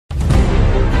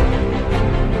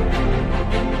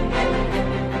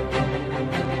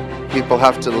People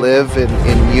have to live in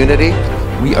unity.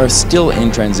 We are still in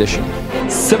transition.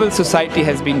 Civil society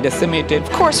has been decimated.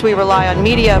 Of course, we rely on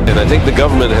media. And I think the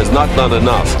government has not done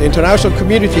enough. The international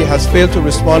community has failed to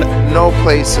respond. No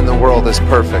place in the world is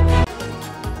perfect.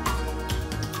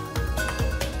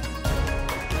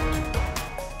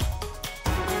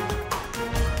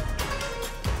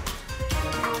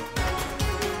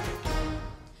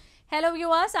 Hello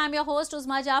viewers, I'm your host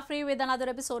Uzma Jaffrey with another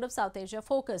episode of South Asia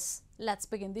Focus. Let's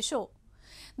begin the show.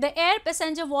 The air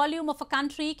passenger volume of a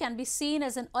country can be seen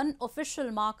as an unofficial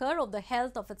marker of the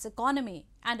health of its economy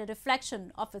and a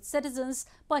reflection of its citizens'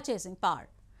 purchasing power.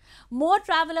 More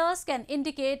travelers can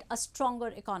indicate a stronger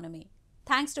economy.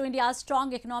 Thanks to India's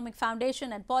strong economic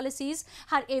foundation and policies,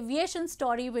 her aviation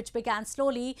story, which began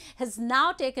slowly, has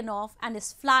now taken off and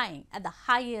is flying at the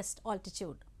highest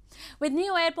altitude. With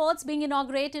new airports being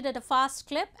inaugurated at a fast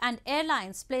clip and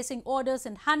airlines placing orders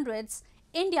in hundreds,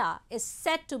 India is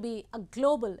set to be a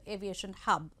global aviation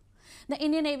hub. The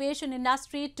Indian aviation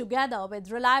industry, together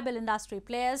with reliable industry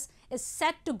players, is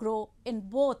set to grow in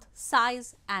both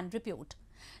size and repute.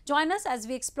 Join us as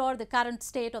we explore the current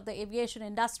state of the aviation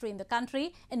industry in the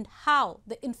country and how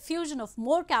the infusion of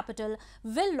more capital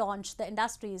will launch the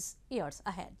industry's years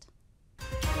ahead.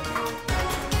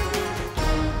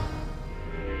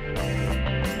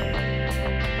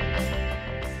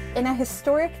 In a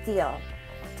historic deal,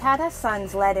 Tata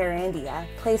Sons-led Air India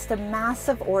placed a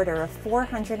massive order of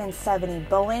 470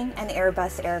 Boeing and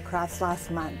Airbus aircrafts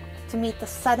last month to meet the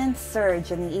sudden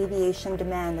surge in the aviation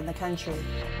demand in the country.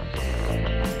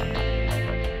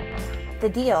 The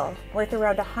deal, worth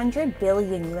around 100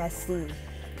 billion USD,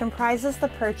 comprises the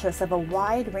purchase of a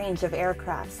wide range of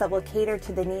aircrafts that will cater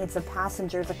to the needs of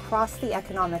passengers across the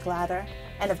economic ladder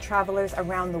and of travelers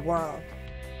around the world.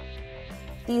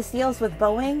 These deals with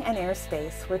Boeing and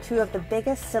Airspace were two of the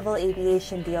biggest civil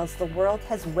aviation deals the world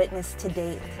has witnessed to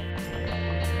date.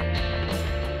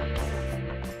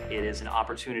 It is an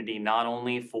opportunity not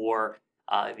only for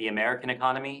the American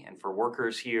economy and for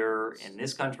workers here in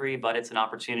this country, but it's an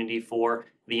opportunity for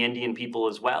the Indian people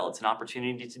as well. It's an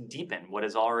opportunity to deepen what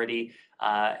is already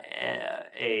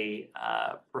a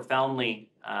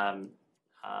profoundly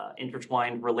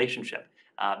intertwined relationship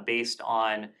based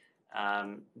on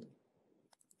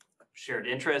shared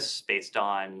interests, based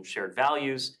on shared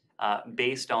values,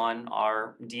 based on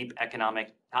our deep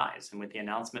economic ties. And with the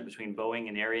announcement between Boeing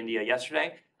and Air India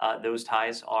yesterday, those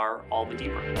ties are all the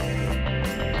deeper.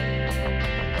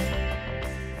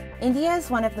 India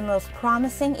is one of the most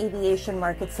promising aviation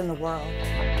markets in the world.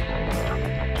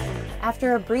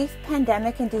 After a brief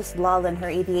pandemic-induced lull in her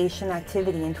aviation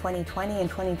activity in 2020 and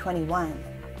 2021,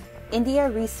 India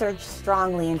resurged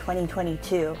strongly in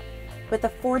 2022, with a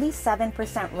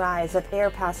 47% rise of air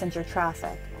passenger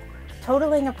traffic,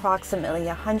 totaling approximately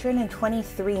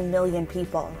 123 million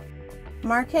people.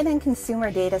 Market and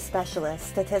consumer data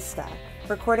specialist Statista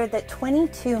recorded that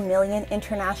 22 million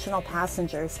international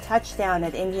passengers touched down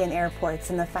at Indian airports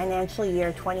in the financial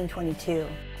year 2022.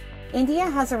 India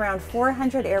has around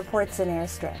 400 airports and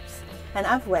airstrips, and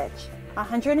of which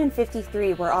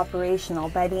 153 were operational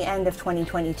by the end of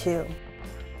 2022.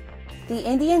 The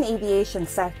Indian aviation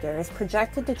sector is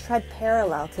projected to tread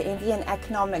parallel to Indian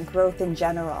economic growth in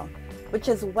general, which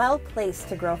is well placed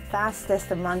to grow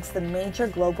fastest amongst the major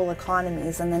global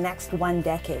economies in the next one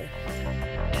decade.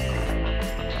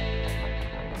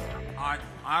 आज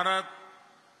भारत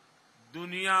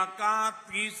दुनिया का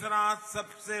तीसरा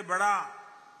सबसे बड़ा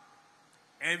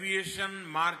aviation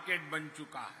market बन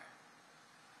चुका है।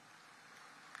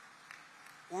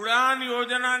 उड़ान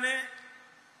योजना ने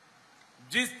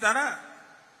जिस तरह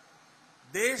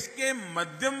देश के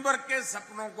मध्यम वर्ग के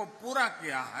सपनों को पूरा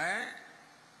किया है,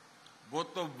 वो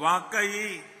तो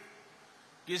वाकई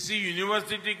किसी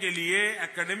यूनिवर्सिटी के लिए,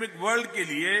 एकेडमिक वर्ल्ड के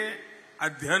लिए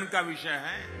अध्ययन का विषय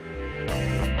है।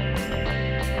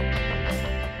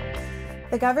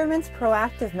 The government's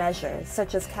proactive measures,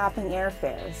 such as capping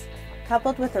airfares,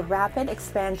 coupled with a rapid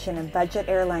expansion of budget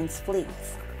airlines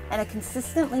fleets and a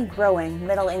consistently growing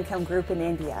middle-income group in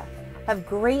India, have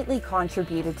greatly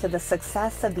contributed to the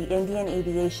success of the Indian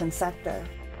aviation sector.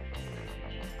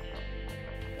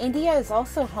 India is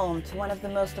also home to one of the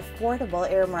most affordable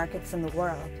air markets in the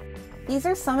world. These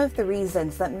are some of the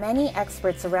reasons that many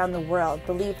experts around the world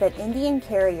believe that Indian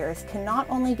carriers can not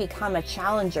only become a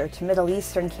challenger to Middle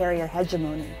Eastern carrier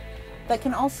hegemony, but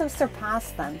can also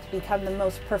surpass them to become the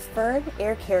most preferred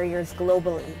air carriers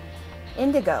globally.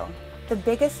 Indigo, the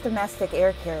biggest domestic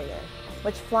air carrier,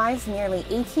 which flies nearly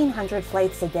 1,800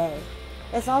 flights a day,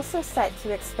 is also set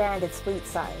to expand its fleet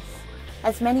size.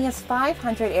 As many as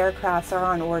 500 aircrafts are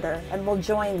on order and will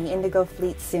join the Indigo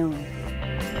fleet soon.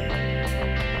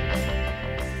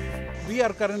 We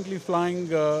are currently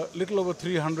flying a little over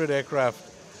 300 aircraft,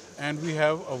 and we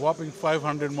have a whopping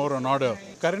 500 more on order.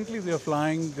 Currently, we are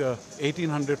flying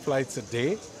 1,800 flights a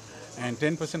day, and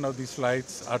 10% of these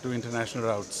flights are to international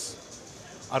routes.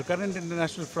 Our current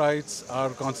international flights are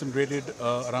concentrated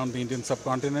around the Indian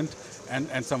subcontinent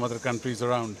and some other countries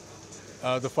around.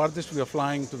 The farthest we are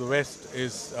flying to the west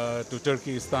is to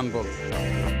Turkey, Istanbul.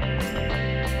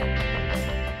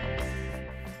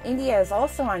 India is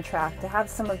also on track to have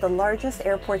some of the largest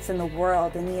airports in the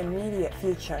world in the immediate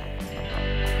future.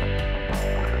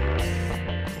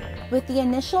 With the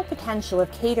initial potential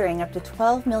of catering up to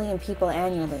 12 million people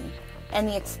annually, and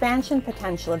the expansion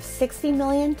potential of 60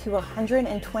 million to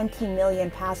 120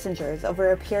 million passengers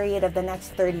over a period of the next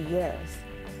 30 years,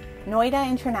 Noida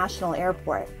International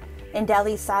Airport, in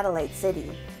Delhi's satellite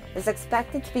city, is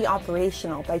expected to be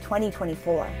operational by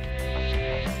 2024.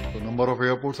 The number of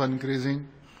airports are increasing,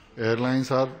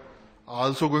 airlines are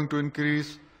also going to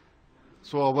increase,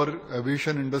 so our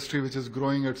aviation industry, which is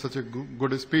growing at such a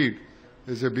good speed,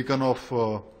 is a beacon of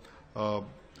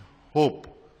hope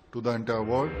to the entire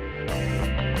world.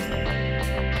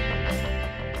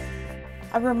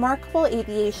 A remarkable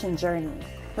aviation journey,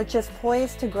 which is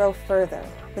poised to grow further,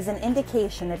 is an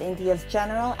indication of India's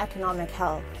general economic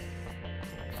health.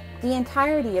 The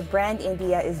entirety of brand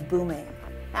India is booming,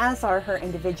 as are her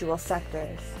individual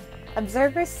sectors.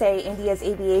 Observers say India's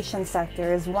aviation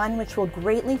sector is one which will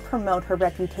greatly promote her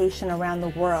reputation around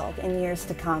the world in years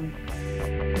to come.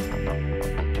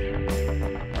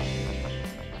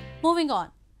 Moving on.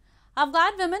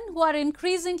 Afghan women who are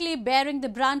increasingly bearing the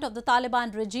brunt of the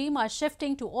Taliban regime are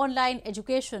shifting to online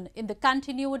education in the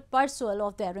continued pursuit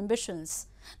of their ambitions.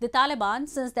 The Taliban,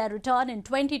 since their return in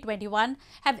 2021,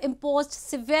 have imposed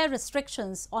severe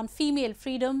restrictions on female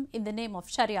freedom in the name of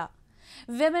Sharia.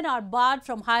 Women are barred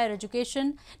from higher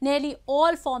education, nearly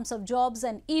all forms of jobs,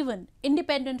 and even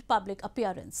independent public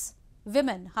appearance.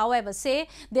 Women, however, say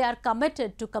they are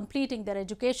committed to completing their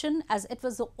education as it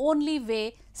was the only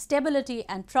way stability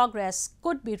and progress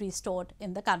could be restored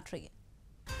in the country.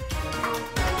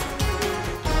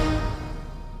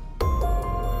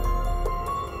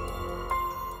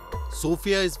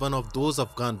 Sophia is one of those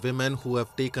Afghan women who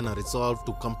have taken a resolve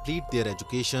to complete their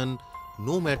education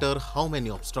no matter how many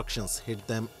obstructions hit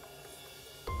them.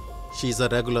 She is a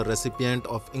regular recipient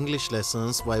of English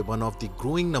lessons by one of the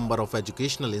growing number of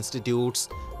educational institutes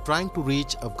trying to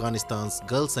reach Afghanistan's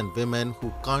girls and women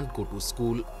who can't go to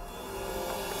school.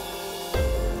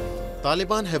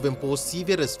 Taliban have imposed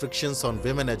severe restrictions on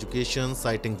women education,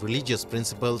 citing religious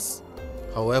principles.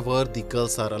 However, the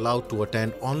girls are allowed to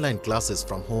attend online classes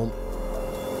from home.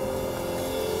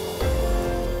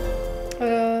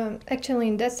 Actually,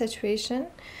 in that situation,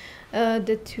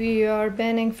 that we are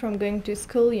banning from going to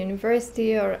school,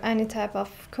 university, or any type of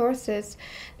courses,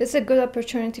 this is a good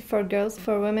opportunity for girls,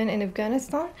 for women in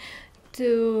Afghanistan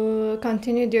to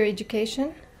continue their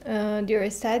education, their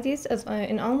studies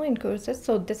in online courses.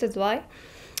 So this is why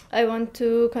I want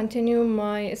to continue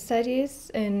my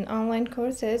studies in online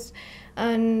courses,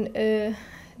 and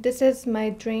this is my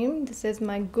dream, this is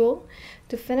my goal,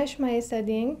 to finish my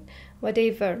studying,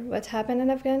 whatever what happened in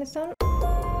Afghanistan.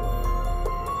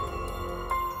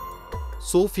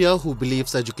 Sophia, who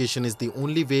believes education is the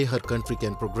only way her country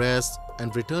can progress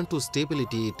and return to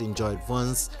stability it enjoyed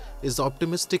once, is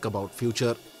optimistic about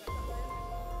future.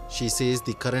 She says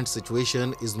the current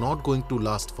situation is not going to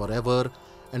last forever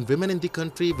and women in the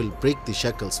country will break the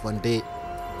shackles one day.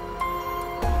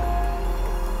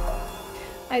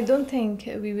 I don't think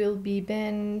we will be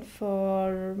banned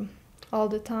for all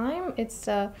the time. It's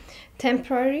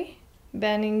temporary,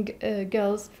 banning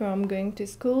girls from going to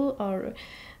school or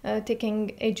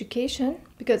taking education,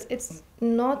 because it's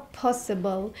not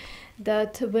possible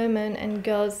that women and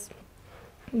girls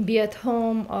be at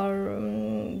home or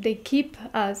they keep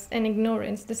us in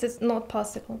ignorance. This is not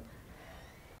possible.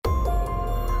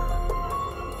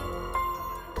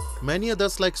 Many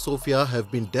others like Sophia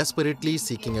have been desperately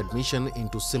seeking admission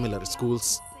into similar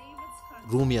schools.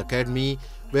 Rumi Academy,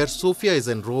 where Sophia is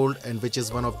enrolled and which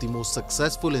is one of the most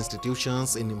successful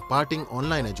institutions in imparting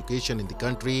online education in the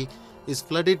country, is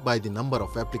flooded by the number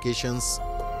of applications.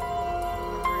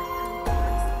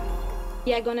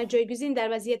 یگانه جایگزین در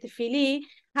وضعیت فعلی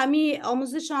همین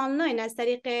آموزش آنلاین از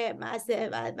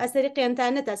طریق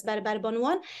اینترنت است برای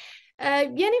بانوان.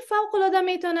 یعنی فوق العاده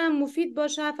میتونه مفید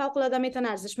باشه، فوق العاده میتونه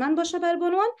ارزشمند باشه برای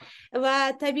بانوان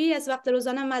و طبیعی از وقت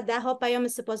روزانه من ده ها پیام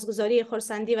سپاسگزاری،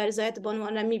 خرسندی و رضایت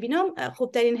بانوان را میبینم.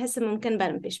 خوبترین حس ممکن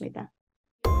برام پیش میده.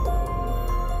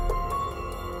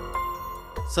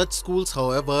 Such schools,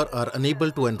 however, are unable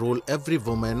to enroll every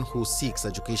woman who seeks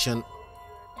education.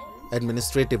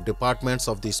 Administrative departments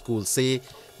of the school say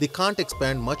they can't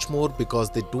expand much more because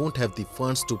they don't have the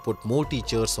funds to put more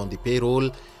teachers on the payroll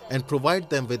and provide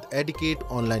them with adequate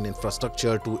online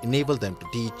infrastructure to enable them to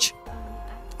teach.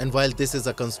 And while this is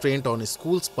a constraint on a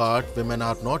school's part, women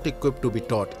are not equipped to be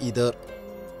taught either.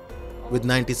 With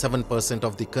 97%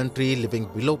 of the country living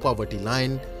below poverty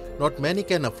line, not many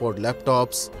can afford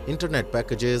laptops, internet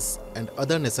packages, and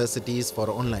other necessities for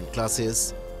online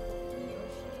classes.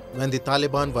 When the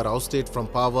Taliban were ousted from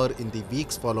power in the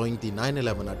weeks following the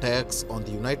 9/11 attacks on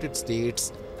the United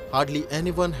States, hardly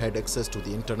anyone had access to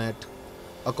the internet.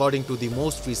 According to the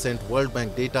most recent World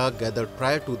Bank data gathered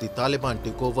prior to the Taliban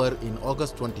takeover in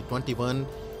August 2021,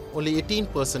 only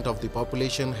 18% of the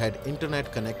population had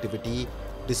internet connectivity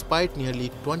despite nearly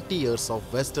 20 years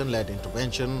of Western-led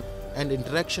intervention and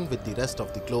interaction with the rest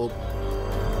of the globe.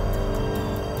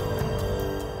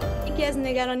 یکی از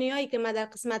نگرانی‌هایی که من در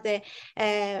قسمت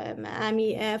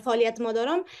فعالیت ما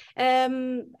دارم،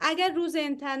 اگر روز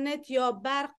اینترنت یا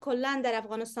برق کلاً در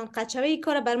افغانستان قطع شود، این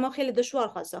کار بر ما خیلی دشوار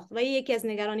خواهد ساخت و این یکی از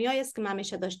نگرانی‌هایی است که ما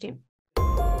همیشه داشتیم.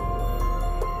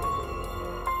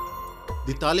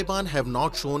 The Taliban have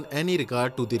not shown any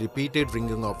regard to the repeated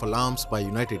ringing of alarms by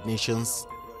United Nations.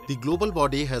 The global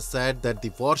body has said that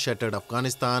the war-shattered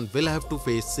Afghanistan will have to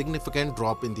face significant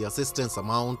drop in the assistance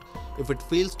amount if it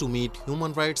fails to meet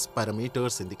human rights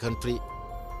parameters in the country.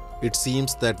 It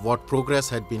seems that what progress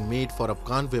had been made for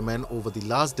Afghan women over the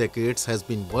last decades has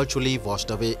been virtually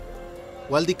washed away.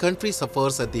 While the country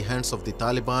suffers at the hands of the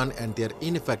Taliban and their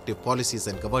ineffective policies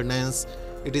and governance,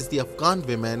 it is the Afghan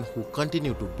women who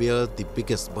continue to bear the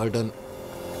biggest burden.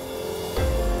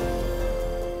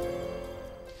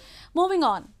 Moving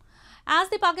on. As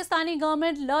the Pakistani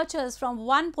government lurches from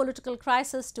one political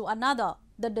crisis to another,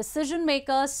 the decision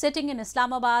makers sitting in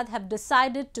Islamabad have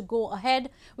decided to go ahead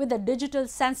with a digital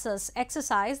census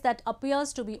exercise that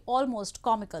appears to be almost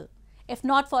comical, if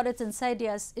not for its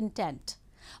insidious intent.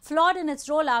 Flawed in its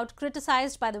rollout,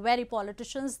 criticized by the very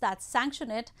politicians that sanction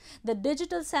it, the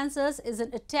digital census is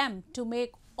an attempt to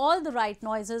make all the right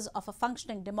noises of a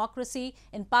functioning democracy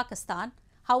in Pakistan.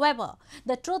 However,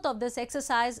 the truth of this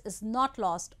exercise is not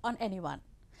lost on anyone.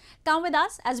 Come with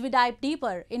us as we dive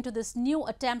deeper into this new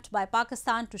attempt by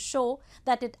Pakistan to show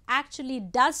that it actually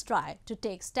does try to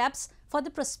take steps for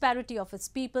the prosperity of its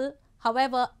people,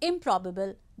 however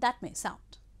improbable that may sound.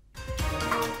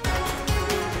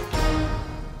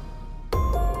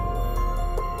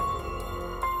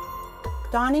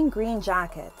 Donning green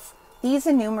jackets, these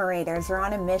enumerators are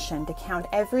on a mission to count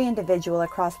every individual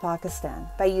across Pakistan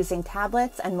by using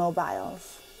tablets and mobiles.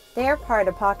 They are part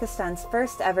of Pakistan's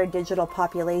first ever digital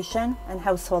population and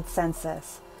household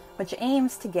census, which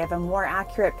aims to give a more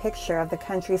accurate picture of the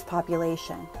country's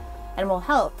population and will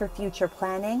help for future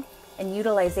planning and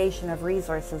utilization of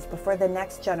resources before the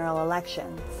next general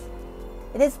elections.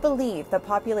 It is believed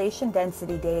that population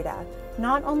density data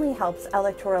not only helps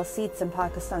electoral seats in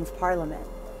Pakistan's parliament,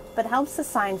 but helps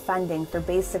assign funding for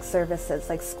basic services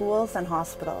like schools and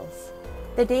hospitals.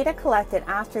 The data collected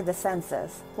after the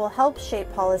census will help shape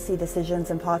policy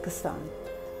decisions in Pakistan,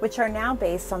 which are now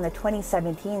based on the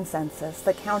 2017 census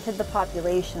that counted the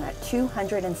population at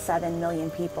 207 million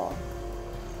people.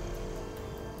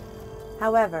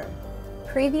 However,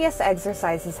 previous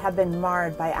exercises have been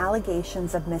marred by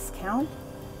allegations of miscount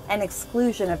and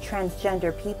exclusion of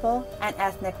transgender people and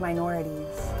ethnic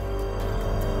minorities.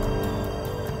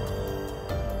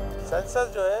 Census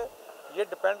जो है ये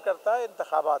depend करता है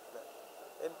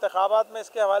इंतखाबात में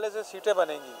इसके हवाले से सीटें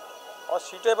बनेंगी और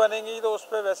सीटें बनेंगी तो उस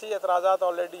पर वैसे ही एतराज़ात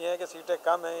ऑलरेडी हैं कि सीटें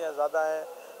कम हैं या ज़्यादा हैं,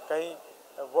 कहीं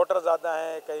वोटर ज़्यादा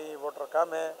हैं, कहीं वोटर कम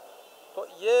हैं, तो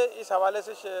ये इस हवाले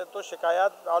से तो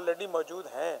शिकायत ऑलरेडी मौजूद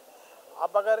हैं।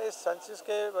 अब अगर इस सेंसस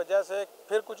के वजह से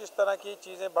फिर कुछ इस तरह की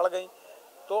चीज़ें बढ़ गई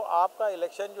तो आपका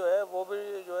इलेक्शन जो है वो भी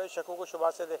जो है शकूक व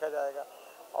शुबहात से देखा जाएगा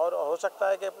और हो सकता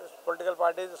है कि पॉलिटिकल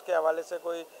पार्टीज इसके हवाले से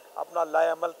कोई अपना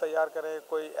लाएअमल तैयार करें,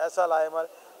 कोई ऐसा लाएअमल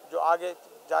जो आगे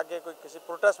जाके कोई किसी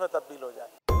प्रोटेस्ट में तब्दील हो जाए।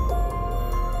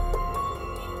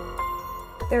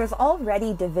 There is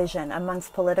already division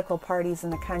amongst political parties in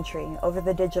the country over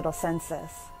the digital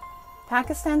census.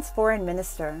 Pakistan's Foreign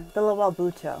Minister, Bilawal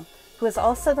Bhutto, who is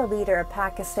also the leader of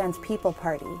Pakistan's People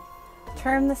Party,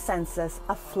 termed the census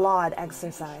a flawed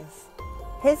exercise.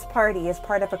 His party is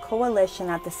part of a coalition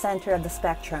at the center of the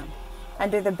spectrum,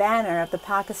 under the banner of the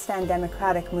Pakistan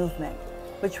Democratic Movement,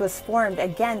 which was formed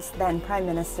against then Prime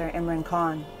Minister Imran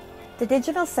Khan. The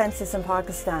digital census in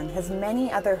Pakistan has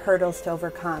many other hurdles to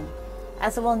overcome,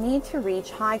 as it will need to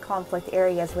reach high conflict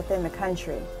areas within the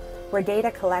country, where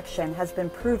data collection has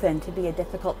been proven to be a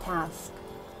difficult task.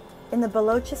 In the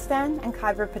Balochistan and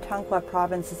Khyber Pakhtunkhwa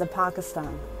provinces of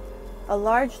Pakistan, a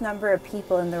large number of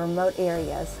people in the remote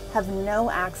areas have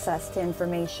no access to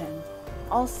information.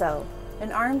 Also,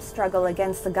 an armed struggle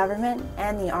against the government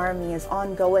and the army is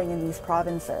ongoing in these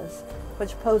provinces,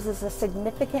 which poses a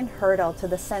significant hurdle to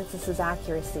the census's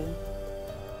accuracy.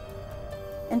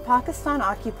 In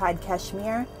Pakistan-occupied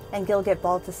Kashmir and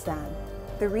Gilgit-Baltistan,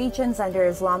 the regions under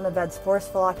Islamabad's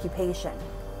forceful occupation,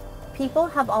 people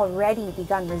have already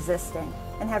begun resisting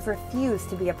and have refused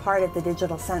to be a part of the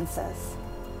digital census.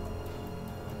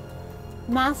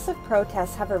 Massive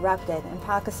protests have erupted in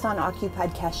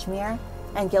Pakistan-occupied Kashmir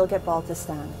and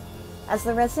Gilgit-Baltistan, as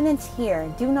the residents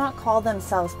here do not call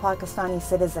themselves Pakistani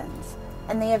citizens,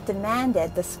 and they have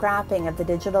demanded the scrapping of the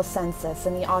digital census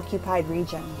in the occupied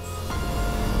regions.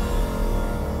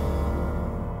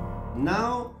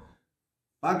 Now,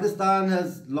 Pakistan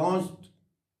has launched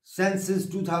Census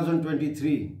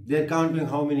 2023. They're counting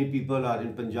how many people are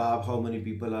in Punjab, how many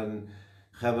people are in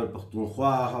Khyber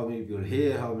Pakhtunkhwa, how many people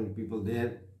here, how many people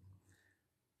there.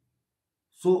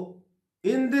 So,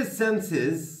 in this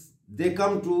census, they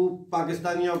come to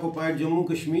Pakistani occupied Jammu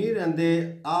Kashmir and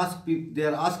they are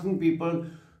asking people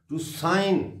to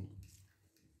sign,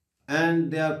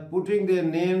 and they are putting their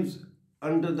names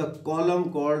under the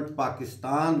column called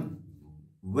Pakistan,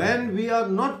 when we are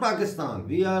not Pakistan.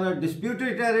 We are a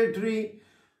disputed territory.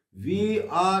 We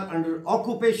are under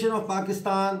occupation of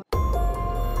Pakistan.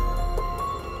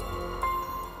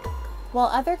 While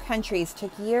other countries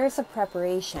took years of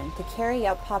preparation to carry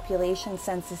out population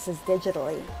censuses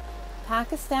digitally,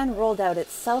 Pakistan rolled out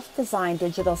its self-designed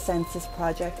digital census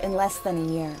project in less than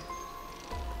a year.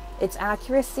 Its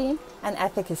accuracy and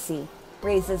efficacy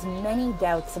raises many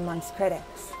doubts amongst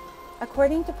critics.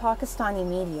 According to Pakistani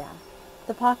media,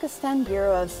 the Pakistan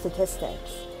Bureau of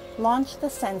Statistics launched the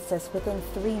census within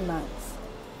 3 months,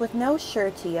 with no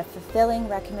surety of fulfilling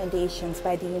recommendations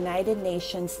by the United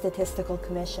Nations Statistical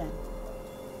Commission.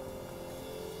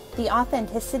 The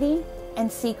authenticity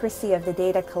and secrecy of the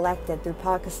data collected through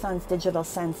Pakistan's digital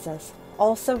census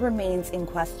also remains in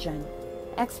question.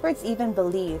 Experts even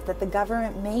believe that the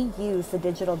government may use the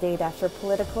digital data for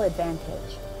political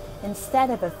advantage, instead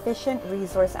of efficient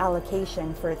resource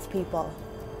allocation for its people.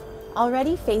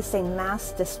 Already facing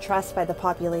mass distrust by the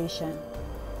population,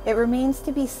 it remains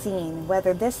to be seen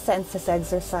whether this census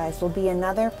exercise will be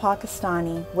another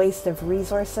Pakistani waste of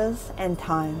resources and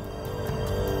time.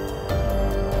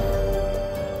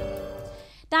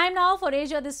 Time now for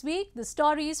Asia This Week, the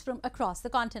stories from across the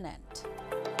continent.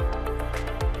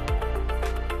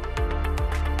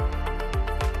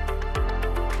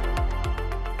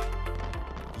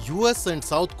 US and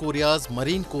South Korea's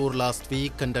Marine Corps last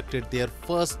week conducted their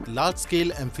first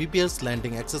large-scale amphibious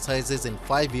landing exercises in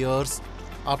 5 years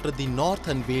after the North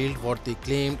unveiled what they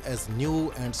claimed as new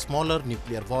and smaller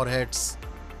nuclear warheads.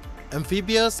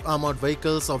 Amphibious armored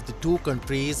vehicles of the two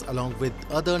countries, along with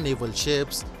other naval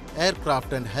ships,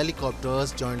 aircraft and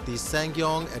helicopters, joined the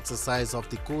Sangyong exercise off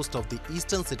the coast of the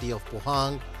eastern city of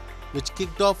Pohang, which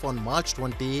kicked off on March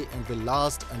 20 and will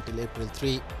last until April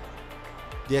 3.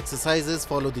 The exercises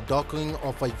follow the docking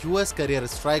of a US carrier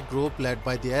strike group led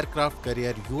by the aircraft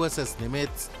carrier USS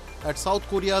Nimitz at South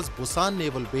Korea's Busan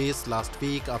naval base last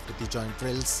week after the joint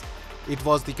drills. It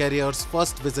was the carrier's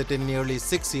first visit in nearly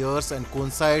 6 years and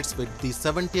coincides with the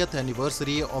 70th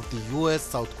anniversary of the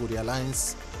US-South Korea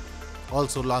alliance.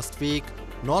 Also last week,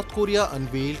 North Korea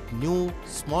unveiled new,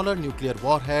 smaller nuclear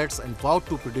warheads and vowed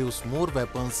to produce more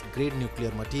weapons-grade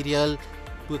nuclear material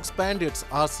to expand its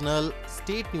arsenal,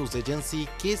 state news agency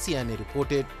KCNA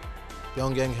reported.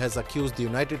 Pyongyang has accused the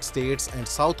United States and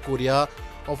South Korea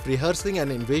of rehearsing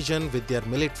an invasion with their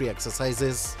military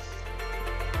exercises.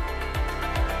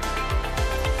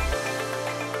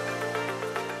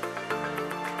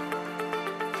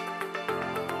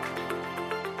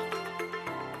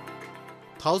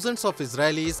 Thousands of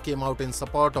Israelis came out in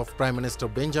support of Prime Minister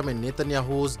Benjamin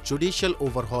Netanyahu's judicial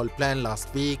overhaul plan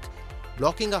last week,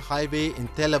 blocking a highway in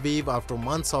Tel Aviv after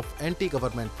months of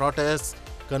anti-government protests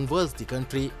convulsed the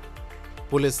country.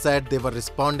 Police said they were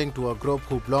responding to a group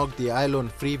who blocked the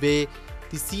Ayalon freeway,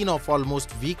 the scene of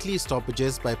almost weekly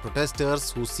stoppages by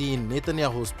protesters who see in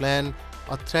Netanyahu's plan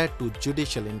a threat to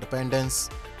judicial independence.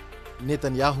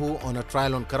 Netanyahu, on a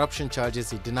trial on corruption charges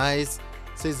he denies,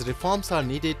 says reforms are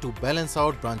needed to balance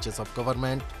out branches of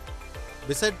government.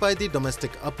 Beset by the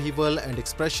domestic upheaval and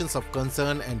expressions of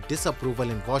concern and disapproval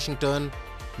in Washington,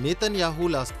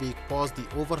 Netanyahu last week paused the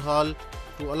overhaul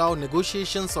to allow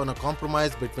negotiations on a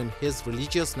compromise between his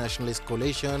religious nationalist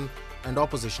coalition and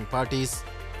opposition parties.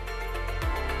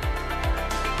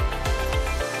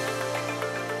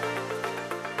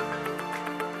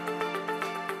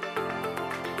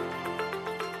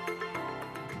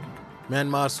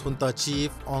 Myanmar's junta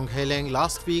chief Aung Hlaing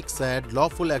last week said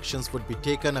lawful actions would be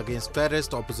taken against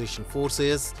terrorist opposition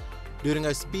forces during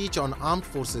a speech on Armed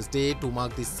Forces Day to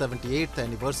mark the 78th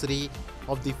anniversary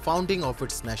of the founding of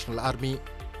its national army.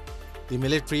 The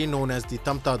military, known as the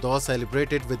Tamta Daw,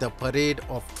 celebrated with a parade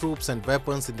of troops and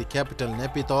weapons in the capital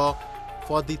Naypyidaw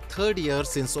for the third year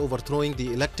since overthrowing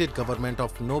the elected government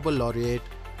of Nobel laureate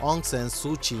Aung San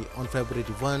Suu Kyi on February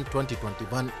 1,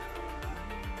 2021.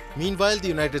 Meanwhile, the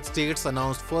United States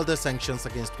announced further sanctions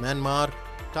against Myanmar,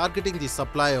 targeting the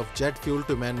supply of jet fuel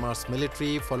to Myanmar's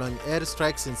military following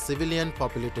airstrikes in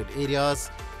civilian-populated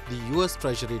areas, the US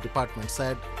Treasury Department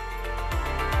said.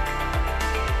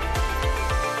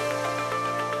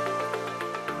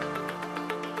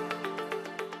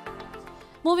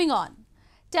 Moving on.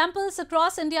 Temples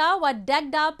across India were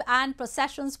decked up and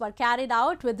processions were carried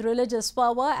out with religious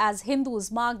fervour as Hindus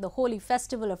mark the holy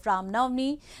festival of Ram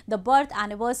Navami, the birth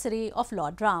anniversary of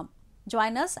Lord Ram.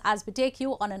 Join us as we take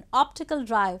you on an optical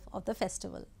drive of the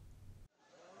festival.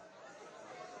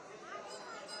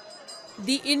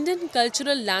 The Indian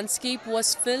cultural landscape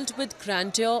was filled with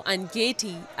grandeur and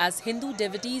gaiety as Hindu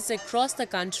devotees across the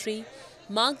country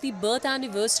marked the birth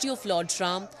anniversary of Lord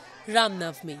Ram, Ram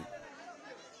Navami.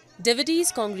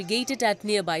 Devotees congregated at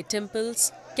nearby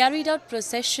temples, carried out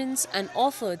processions and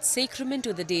offered sacrament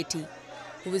to the deity,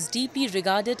 who is deeply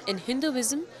regarded in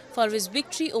Hinduism for his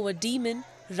victory over demon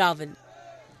Ravan.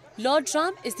 Lord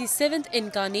Ram is the seventh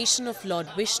incarnation of Lord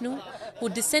Vishnu, who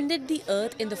descended the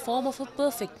earth in the form of a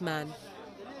perfect man.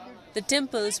 The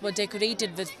temples were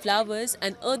decorated with flowers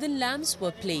and earthen lamps were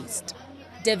placed.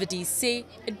 Devotees say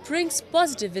it brings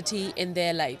positivity in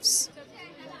their lives.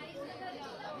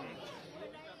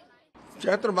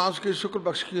 Chaitra मास की शुक्ल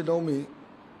पक्ष की नवमी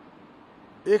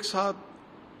एक साथ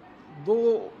दो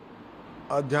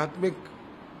आध्यात्मिक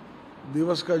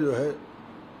दिवस का जो है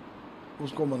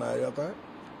उसको मनाया जाता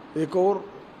है। एक और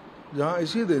जहां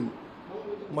इसी दिन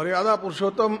मर्यादा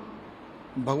पुरुषोत्तम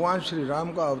भगवान श्री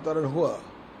राम का अवतरण हुआ,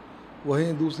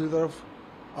 वहीं दूसरी तरफ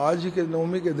आज ही के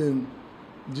नवमी के दिन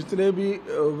जितने भी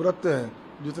व्रत हैं,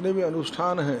 जितने भी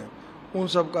अनुष्ठान हैं, उन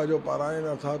सब का जो पारायण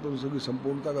अर्थात उन सबकी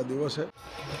संपूर्णता का दिवस है।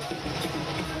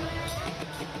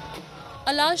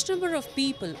 A large number of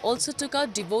people also took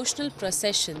out devotional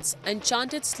processions and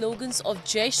chanted slogans of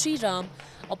Jai Shri Ram,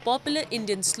 a popular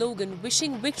Indian slogan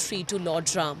wishing victory to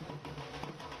Lord Ram.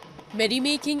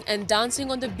 Merrymaking and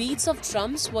dancing on the beats of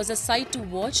drums was a sight to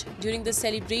watch during the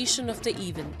celebration of the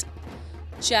event.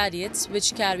 Chariots,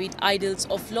 which carried idols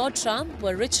of Lord Ram,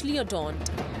 were richly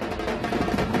adorned.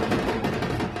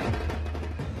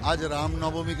 आज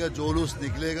रामनवमी का जुलूस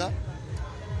निकलेगा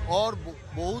और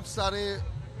बहुत सारे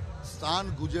स्थान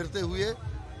गुजरते हुए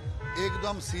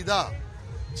एकदम सीधा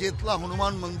चेतला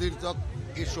हनुमान मंदिर तक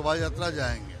ये शोभा यात्रा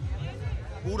जाएंगे।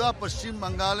 पूरा पश्चिम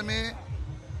बंगाल में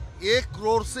 1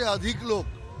 करोड़ से अधिक लोग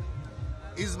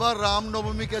इस बार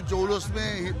रामनवमी के जुलूस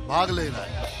में भाग ले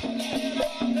रहे हैं।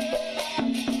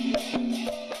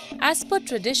 As per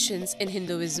traditions in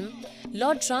Hinduism,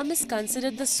 Lord Ram is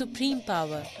considered the supreme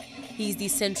power. He is the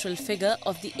central figure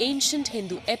of the ancient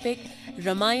Hindu epic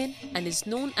Ramayana and is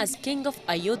known as King of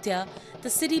Ayodhya, the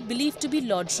city believed to be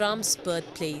Lord Ram's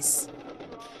birthplace.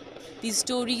 These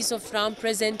stories of Ram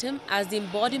present him as the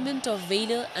embodiment of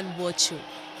valor and virtue.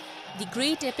 The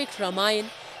great epic Ramayana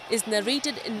is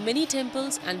narrated in many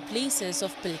temples and places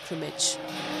of pilgrimage.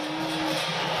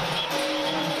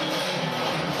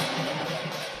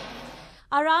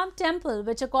 A Ram temple,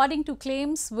 which according to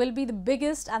claims will be the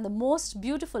biggest and the most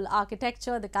beautiful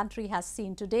architecture the country has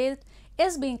seen to date,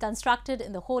 is being constructed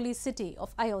in the holy city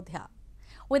of Ayodhya.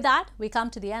 With that, we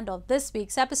come to the end of this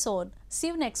week's episode. See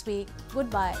you next week.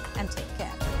 Goodbye and take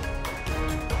care.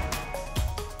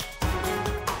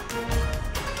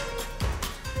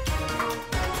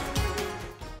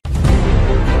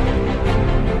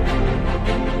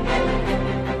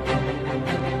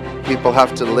 People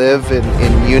have to live in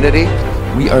unity.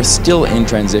 We are still in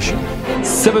transition.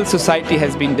 Civil society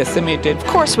has been decimated. Of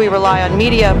course, we rely on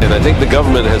media. And I think the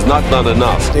government has not done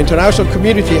enough. The international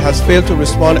community has failed to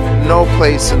respond. No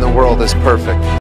place in the world is perfect.